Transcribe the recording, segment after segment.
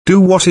Do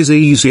what is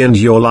easy and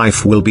your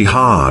life will be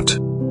hard.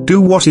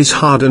 Do what is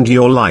hard and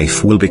your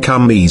life will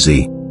become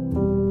easy.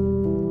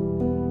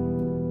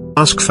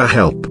 Ask for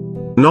help.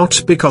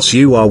 Not because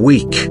you are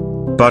weak,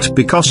 but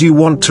because you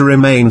want to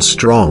remain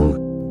strong.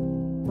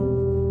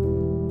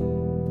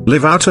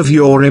 Live out of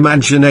your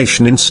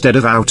imagination instead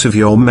of out of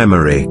your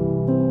memory.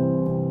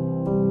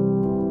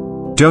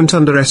 Don't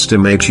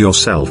underestimate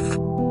yourself.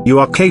 You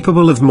are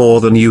capable of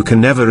more than you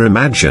can ever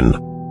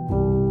imagine.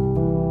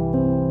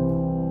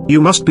 You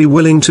must be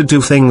willing to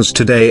do things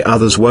today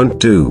others won't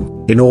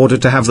do, in order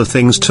to have the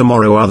things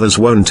tomorrow others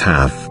won't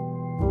have.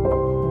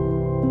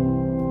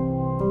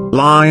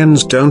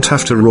 Lions don't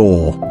have to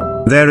roar.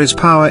 There is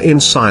power in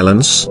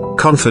silence,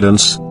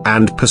 confidence,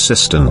 and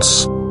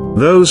persistence.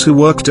 Those who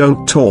work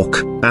don't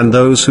talk, and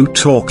those who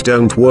talk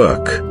don't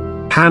work.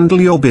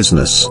 Handle your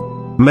business.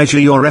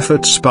 Measure your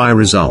efforts by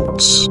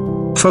results.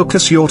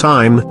 Focus your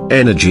time,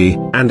 energy,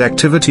 and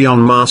activity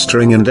on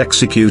mastering and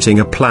executing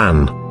a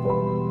plan.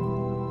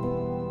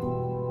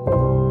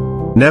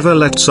 Never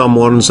let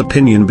someone's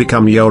opinion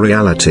become your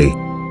reality.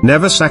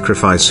 Never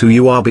sacrifice who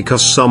you are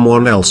because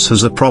someone else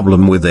has a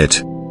problem with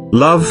it.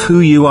 Love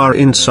who you are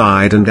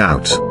inside and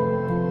out.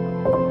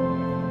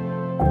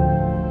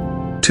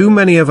 Too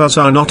many of us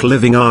are not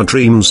living our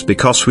dreams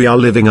because we are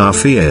living our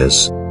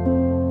fears.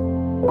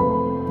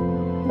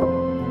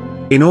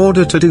 In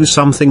order to do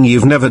something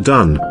you've never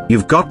done,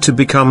 you've got to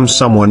become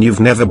someone you've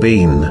never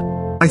been.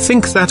 I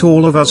think that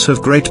all of us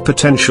have great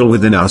potential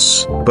within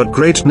us, but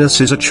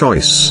greatness is a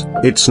choice,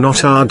 it's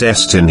not our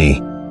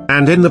destiny.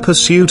 And in the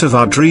pursuit of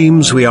our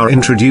dreams we are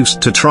introduced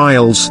to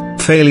trials,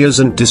 failures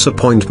and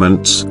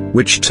disappointments,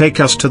 which take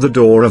us to the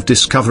door of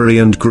discovery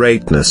and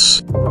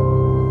greatness.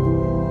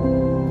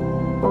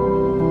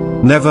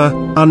 Never,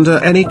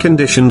 under any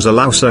conditions,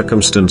 allow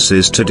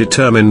circumstances to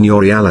determine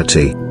your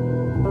reality.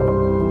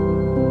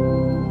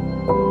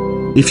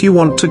 If you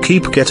want to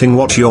keep getting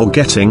what you're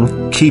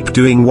getting, keep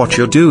doing what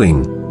you're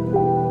doing.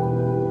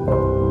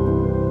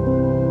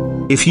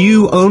 If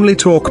you only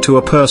talk to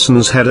a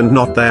person's head and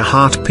not their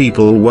heart,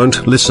 people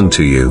won't listen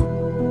to you.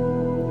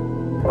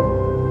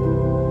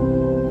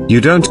 You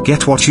don't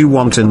get what you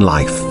want in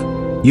life.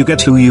 You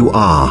get who you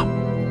are.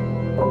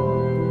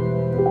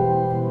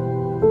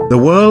 The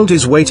world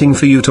is waiting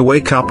for you to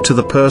wake up to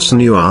the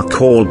person you are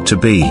called to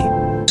be.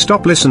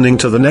 Stop listening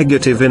to the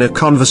negative inner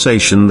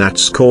conversation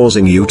that's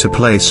causing you to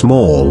play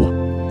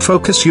small.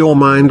 Focus your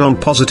mind on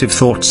positive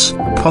thoughts,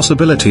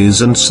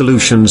 possibilities and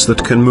solutions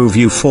that can move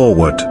you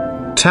forward.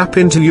 Tap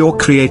into your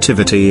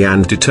creativity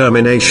and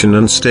determination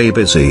and stay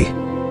busy.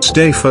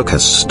 Stay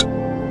focused.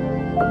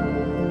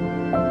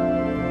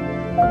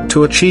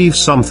 To achieve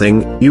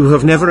something you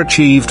have never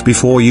achieved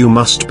before, you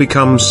must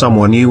become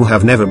someone you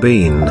have never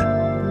been.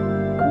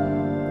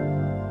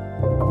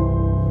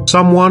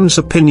 Someone's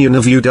opinion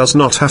of you does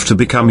not have to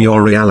become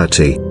your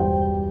reality.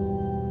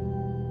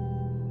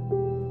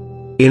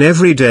 In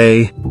every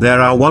day,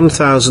 there are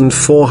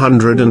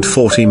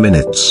 1,440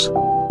 minutes.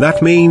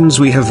 That means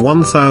we have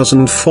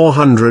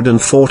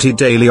 1,440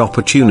 daily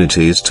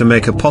opportunities to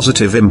make a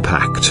positive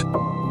impact.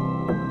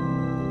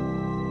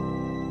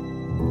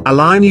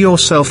 Align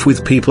yourself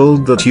with people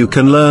that you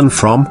can learn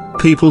from,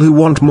 people who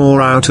want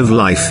more out of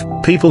life,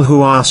 people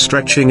who are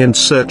stretching and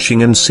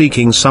searching and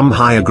seeking some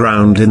higher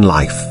ground in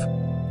life.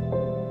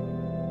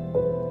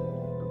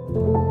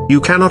 You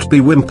cannot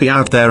be wimpy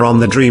out there on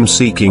the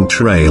dream-seeking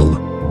trail.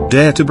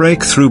 Dare to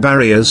break through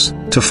barriers,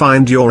 to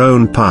find your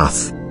own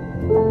path.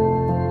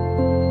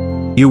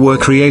 You were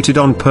created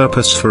on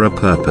purpose for a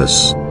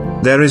purpose.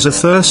 There is a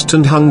thirst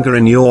and hunger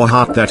in your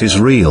heart that is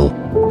real.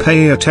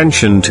 Pay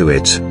attention to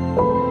it.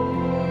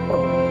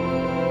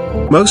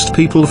 Most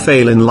people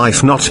fail in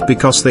life not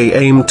because they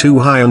aim too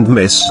high and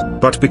miss,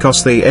 but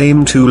because they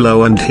aim too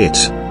low and hit.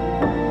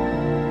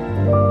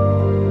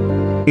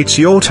 It's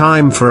your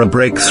time for a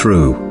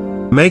breakthrough.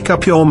 Make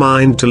up your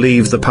mind to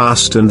leave the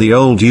past and the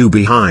old you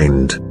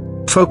behind.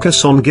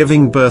 Focus on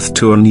giving birth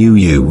to a new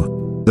you.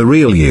 The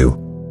real you.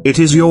 It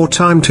is your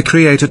time to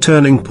create a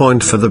turning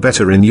point for the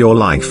better in your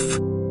life.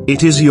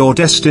 It is your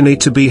destiny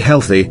to be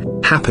healthy,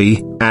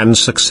 happy, and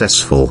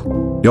successful.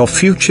 Your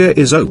future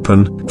is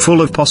open,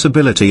 full of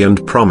possibility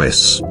and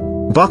promise.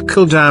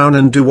 Buckle down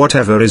and do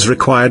whatever is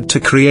required to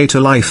create a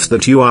life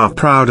that you are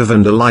proud of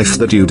and a life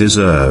that you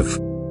deserve.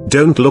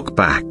 Don't look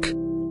back.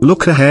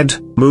 Look ahead,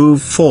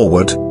 move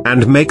forward,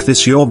 and make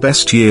this your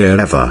best year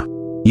ever.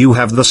 You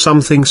have the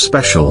something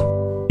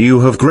special.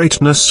 You have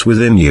greatness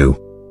within you.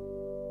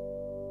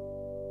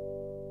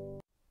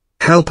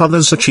 Help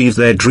others achieve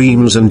their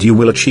dreams and you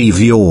will achieve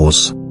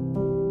yours.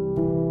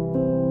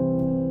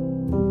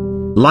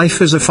 Life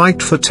is a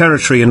fight for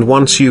territory, and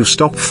once you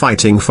stop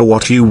fighting for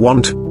what you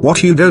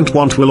don't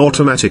want will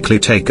automatically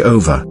take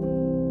over.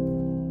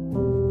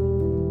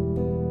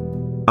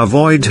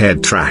 Avoid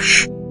head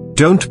trash.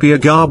 Don't be a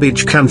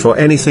garbage can for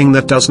anything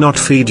that does not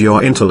feed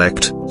your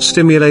intellect,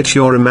 stimulate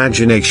your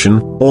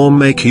imagination, or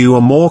make you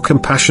a more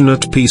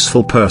compassionate,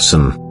 peaceful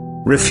person.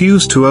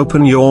 Refuse to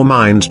open your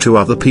mind to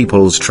other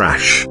people's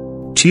trash.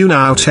 Tune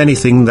out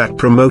anything that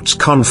promotes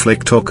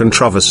conflict or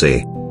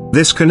controversy.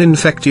 This can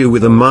infect you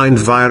with a mind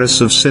virus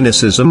of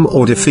cynicism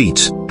or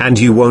defeat, and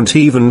you won't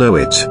even know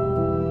it.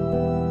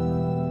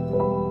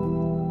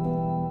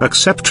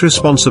 Accept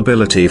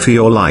responsibility for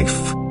your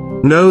life.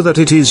 Know that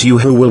it is you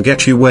who will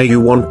get you where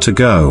you want to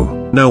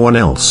go, no one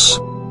else.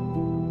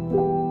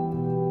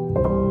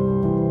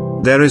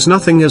 There is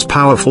nothing as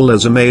powerful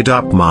as a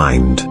made-up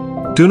mind.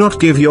 Do not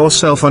give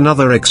yourself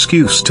another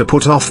excuse to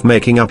put off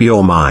making up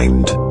your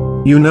mind.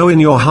 You know in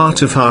your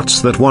heart of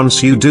hearts that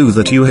once you do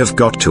that you have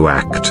got to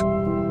act.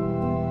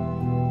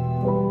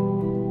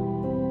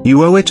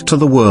 You owe it to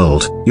the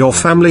world, your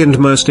family and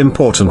most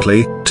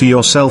importantly, to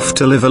yourself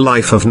to live a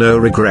life of no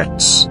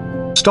regrets.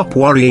 Stop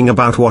worrying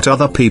about what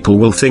other people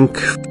will think,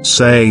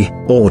 say,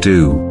 or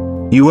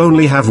do. You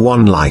only have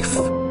one life.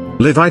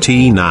 Live it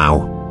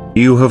now.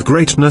 You have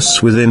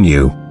greatness within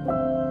you.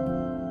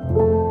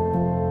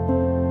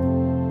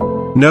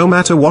 No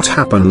matter what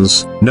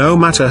happens, no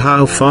matter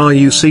how far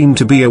you seem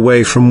to be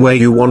away from where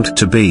you want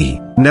to be,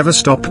 never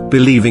stop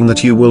believing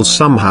that you will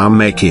somehow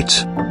make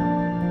it.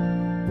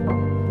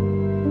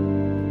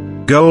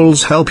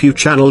 Goals help you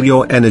channel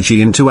your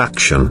energy into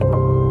action.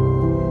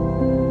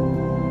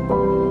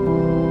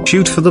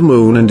 Shoot for the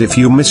moon, and if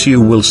you miss you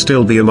will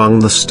still be among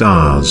the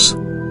stars.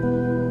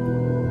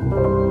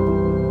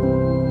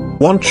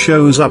 Want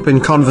shows up in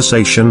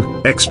conversation,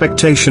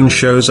 expectation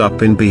shows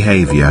up in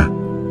behavior.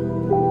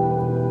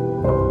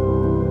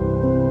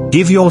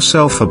 Give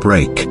yourself a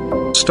break.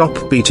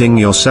 Stop beating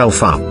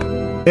yourself up.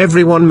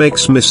 Everyone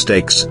makes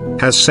mistakes,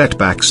 has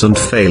setbacks and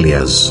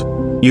failures.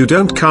 You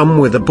don't come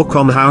with a book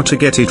on how to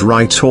get it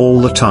right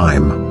all the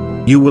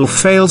time. You will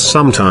fail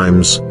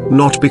sometimes,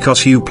 not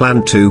because you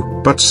plan to,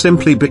 but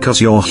simply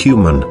because you're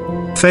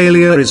human.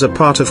 Failure is a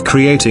part of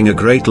creating a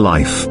great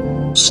life.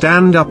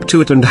 Stand up to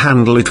it and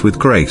handle it with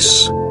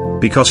grace.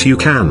 Because you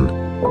can.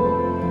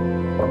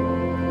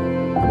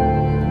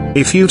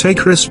 If you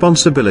take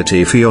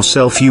responsibility for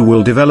yourself, you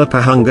will develop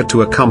a hunger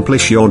to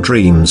accomplish your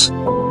dreams.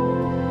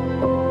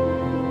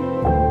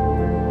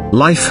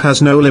 Life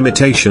has no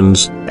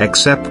limitations,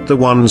 except the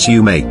ones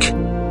you make.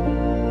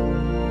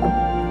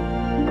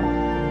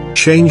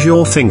 Change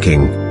your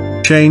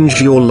thinking.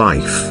 Change your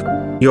life.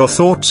 Your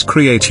thoughts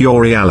create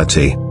your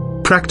reality.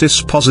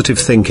 Practice positive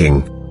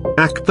thinking.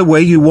 Act the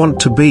way you want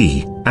to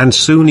be, and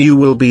soon you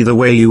will be the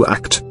way you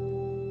act.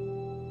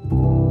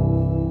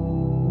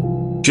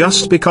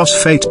 Just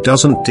because fate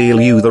doesn't deal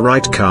you the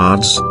right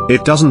cards,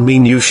 it doesn't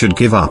mean you should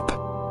give up.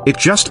 It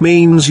just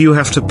means you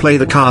have to play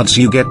the cards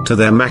you get to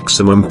their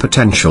maximum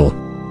potential.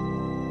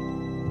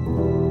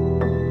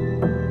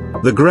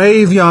 The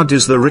graveyard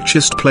is the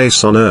richest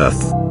place on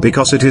earth,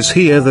 because it is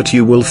here that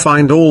you will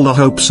find all the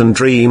hopes and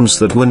dreams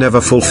that were never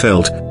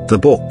fulfilled, the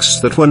books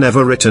that were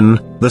never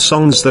written, the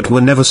songs that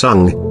were never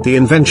sung, the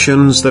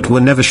inventions that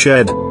were never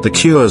shared, the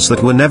cures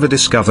that were never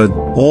discovered,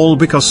 all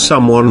because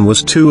someone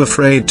was too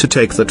afraid to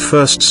take that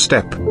first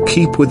step,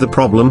 keep with the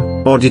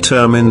problem, or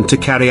determined to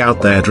carry out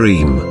their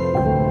dream.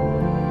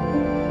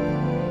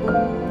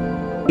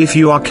 If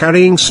you are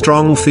carrying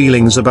strong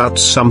feelings about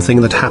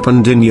something that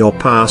happened in your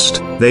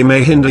past, they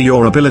may hinder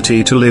your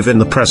ability to live in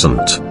the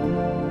present.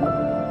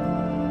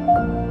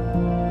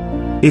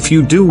 If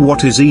you do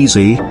what is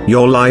easy,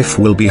 your life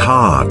will be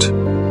hard.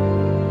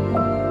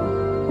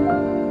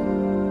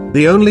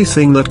 The only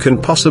thing that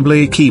can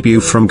possibly keep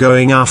you from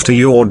going after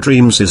your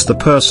dreams is the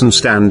person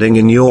standing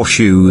in your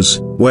shoes,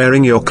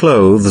 wearing your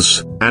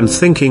clothes, and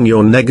thinking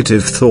your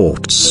negative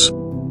thoughts.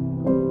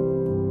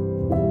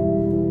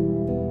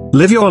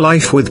 Live your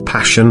life with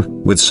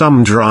passion, with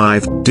some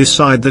drive.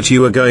 Decide that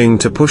you are going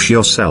to push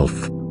yourself.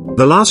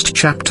 The last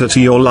chapter to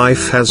your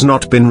life has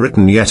not been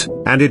written yet,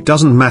 and it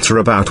doesn't matter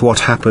about what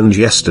happened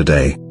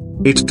yesterday.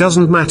 It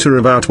doesn't matter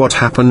about what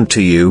happened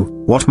to you.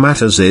 What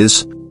matters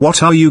is,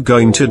 what are you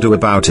going to do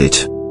about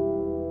it?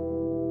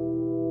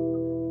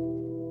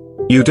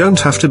 You don't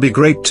have to be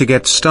great to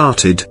get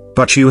started,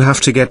 but you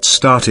have to get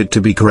started to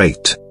be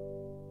great.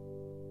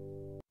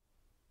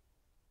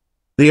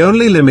 The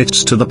only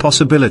limits to the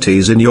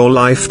possibilities in your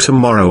life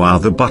tomorrow are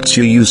the buts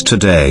you use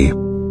today.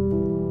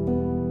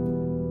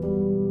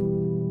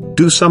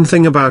 Do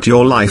something about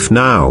your life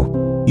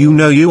now. You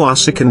know you are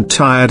sick and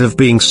tired of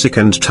being sick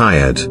and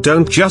tired.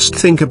 Don't just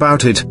think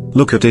about it,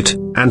 look at it,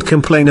 and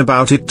complain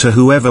about it to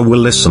whoever will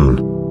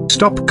listen.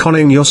 Stop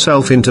conning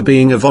yourself into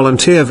being a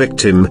volunteer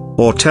victim,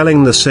 or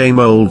telling the same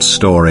old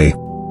story.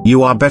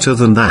 You are better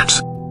than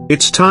that.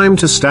 It's time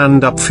to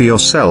stand up for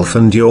yourself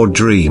and your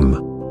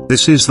dream.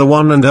 This is the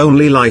one and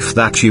only life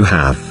that you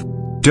have.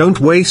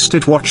 Don't waste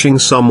it watching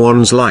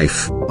someone's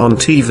life, on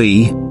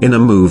TV, in a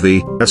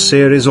movie, a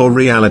series or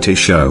reality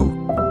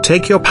show.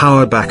 Take your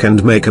power back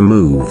and make a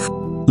move.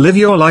 Live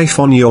your life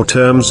on your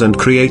terms and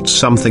create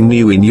something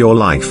new in your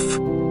life.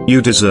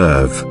 You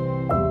deserve.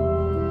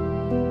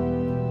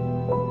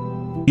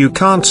 You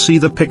can't see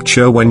the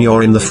picture when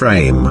you're in the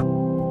frame.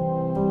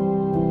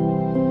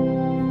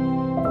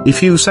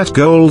 If you set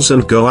goals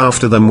and go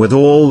after them with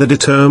all the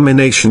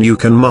determination you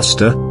can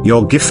muster,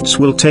 your gifts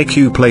will take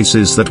you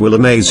places that will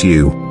amaze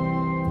you.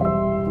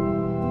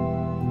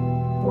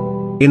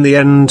 In the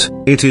end,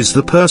 it is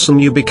the person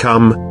you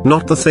become,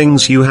 not the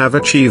things you have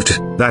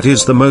achieved, that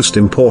is the most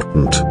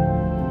important.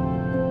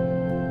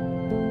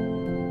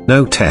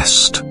 No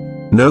test.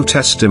 No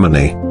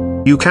testimony.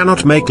 You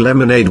cannot make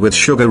lemonade with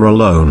sugar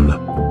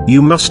alone.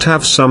 You must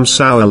have some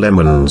sour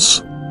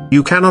lemons.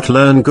 You cannot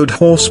learn good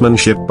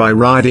horsemanship by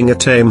riding a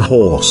tame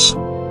horse.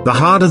 The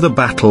harder the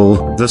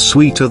battle, the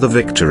sweeter the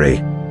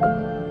victory.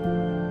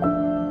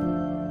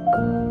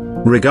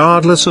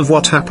 Regardless of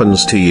what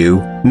happens to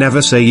you,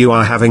 never say you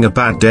are having a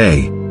bad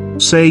day.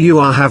 Say you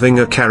are having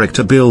a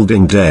character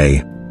building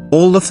day.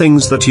 All the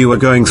things that you are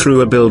going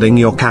through are building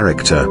your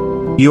character.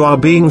 You are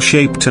being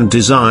shaped and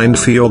designed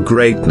for your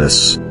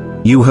greatness.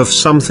 You have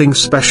something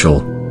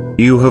special.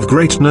 You have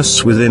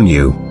greatness within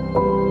you.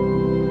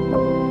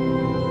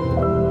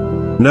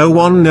 No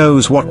one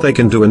knows what they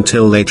can do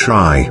until they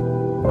try.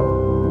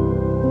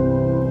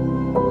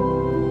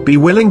 Be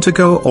willing to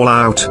go all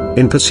out,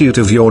 in pursuit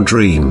of your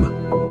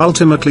dream.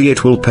 Ultimately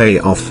it will pay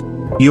off.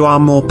 You are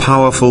more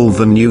powerful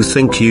than you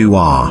think you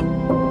are.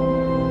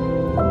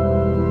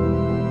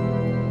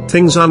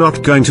 Things are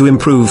not going to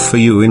improve for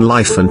you in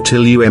life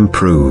until you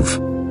improve.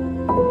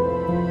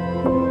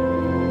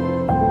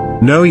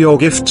 Know your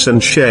gifts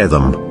and share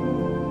them.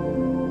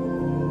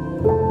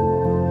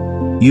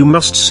 You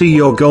must see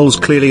your goals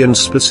clearly and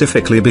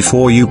specifically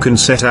before you can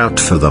set out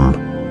for them.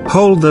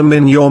 Hold them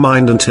in your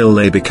mind until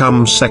they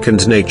become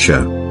second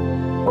nature.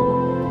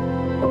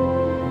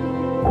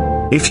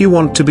 If you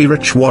want to be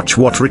rich, watch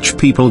what rich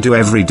people do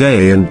every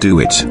day and do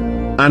it.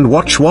 And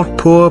watch what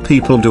poor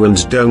people do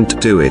and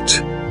don't do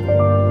it.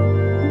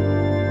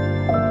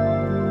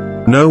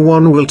 No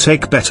one will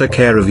take better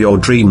care of your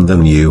dream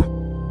than you.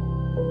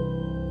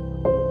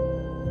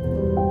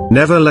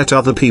 Never let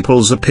other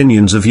people's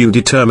opinions of you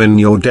determine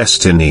your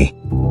destiny.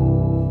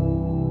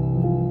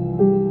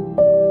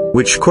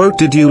 Which quote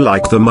did you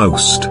like the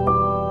most?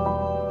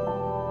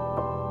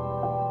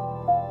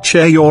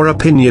 Share your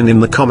opinion in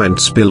the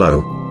comments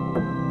below.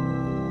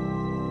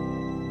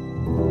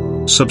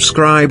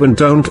 Subscribe and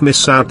don't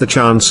miss out the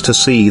chance to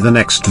see the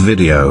next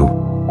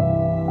video.